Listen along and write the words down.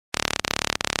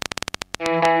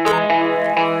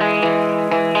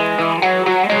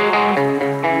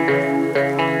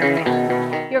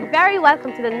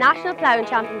welcome to the National Ploughing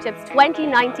Championships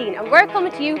 2019, and we're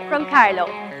coming to you from Carlow.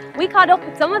 We caught up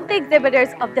with some of the exhibitors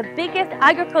of the biggest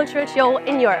agricultural show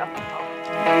in Europe.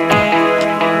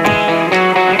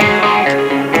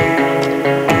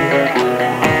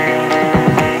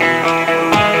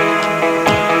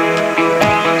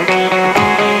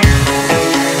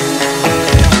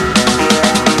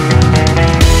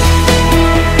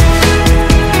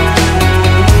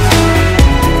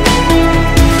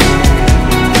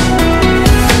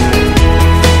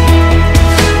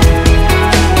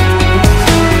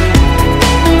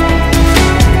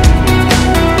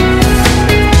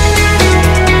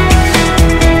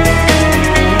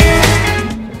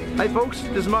 Hi folks,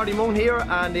 this is Marty Moan here,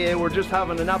 and we're just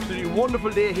having an absolutely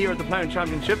wonderful day here at the Ploughing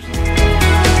Championships.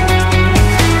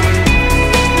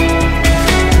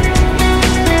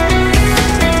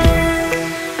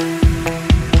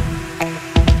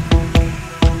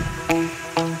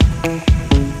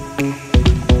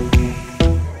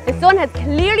 The sun has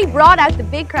clearly brought out the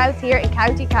big crowds here in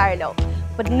County Carlow,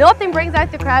 but nothing brings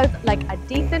out the crowds like a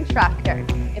decent tractor.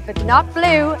 If it's not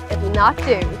blue, it'll not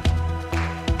do.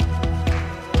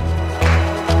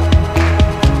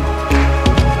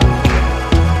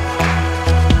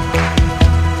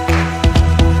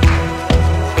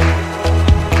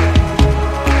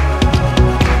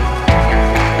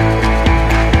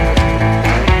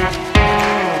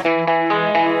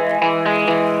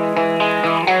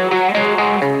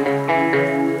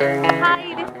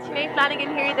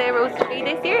 Here, the roast tree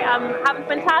this year. I'm having a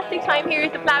fantastic time here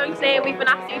at the ploughing today. We've been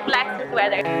absolutely blessed with the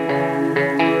weather.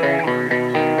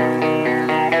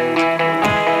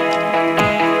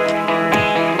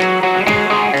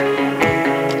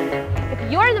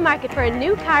 If you're in the market for a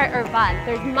new car or van,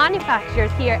 there's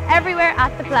manufacturers here everywhere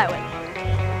at the Ploughing.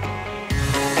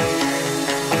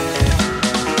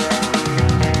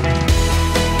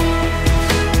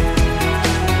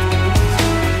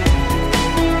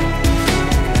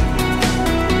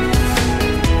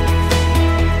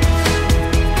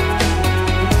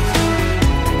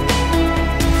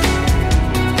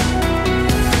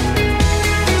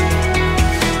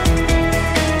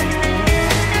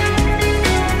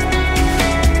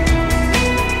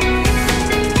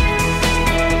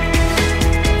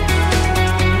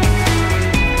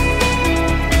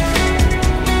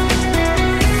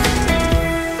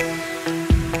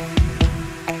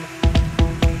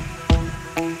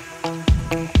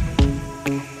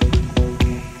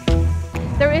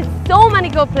 There is so many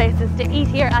good places to eat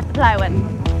here at the Ploughing.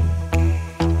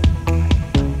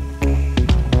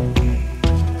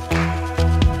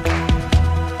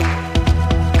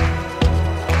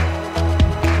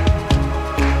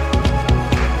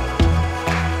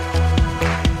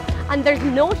 And there's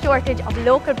no shortage of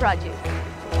local produce.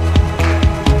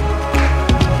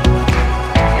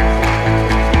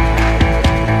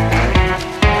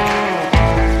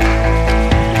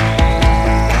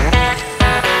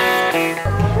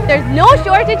 There's no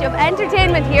shortage of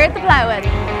entertainment here at the Ploughing.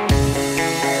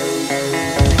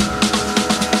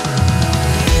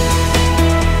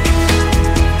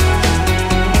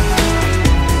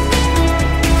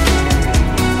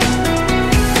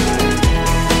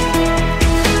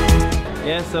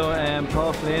 Yeah, so I'm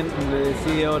Ploughing, I'm the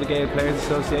CEO of the Gaelic Players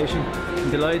Association.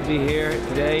 I'm delighted to be here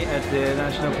today at the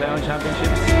National Ploughing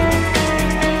Championships.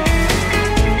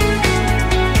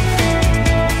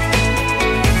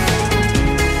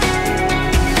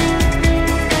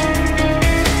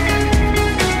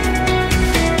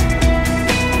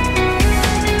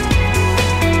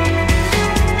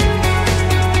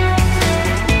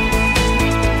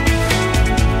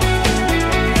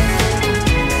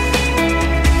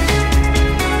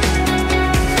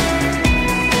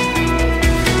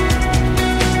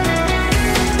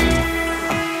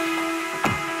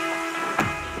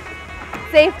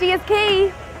 Safety is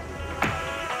key.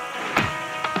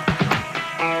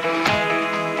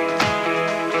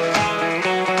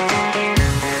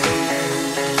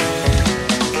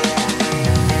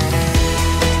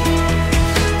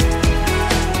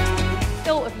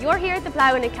 So if you're here at the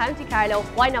Ploughing in County Carlow,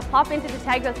 why not pop into the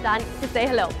Tegral stand to say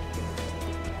hello?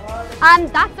 And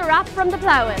that's a wrap from the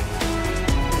Ploughing.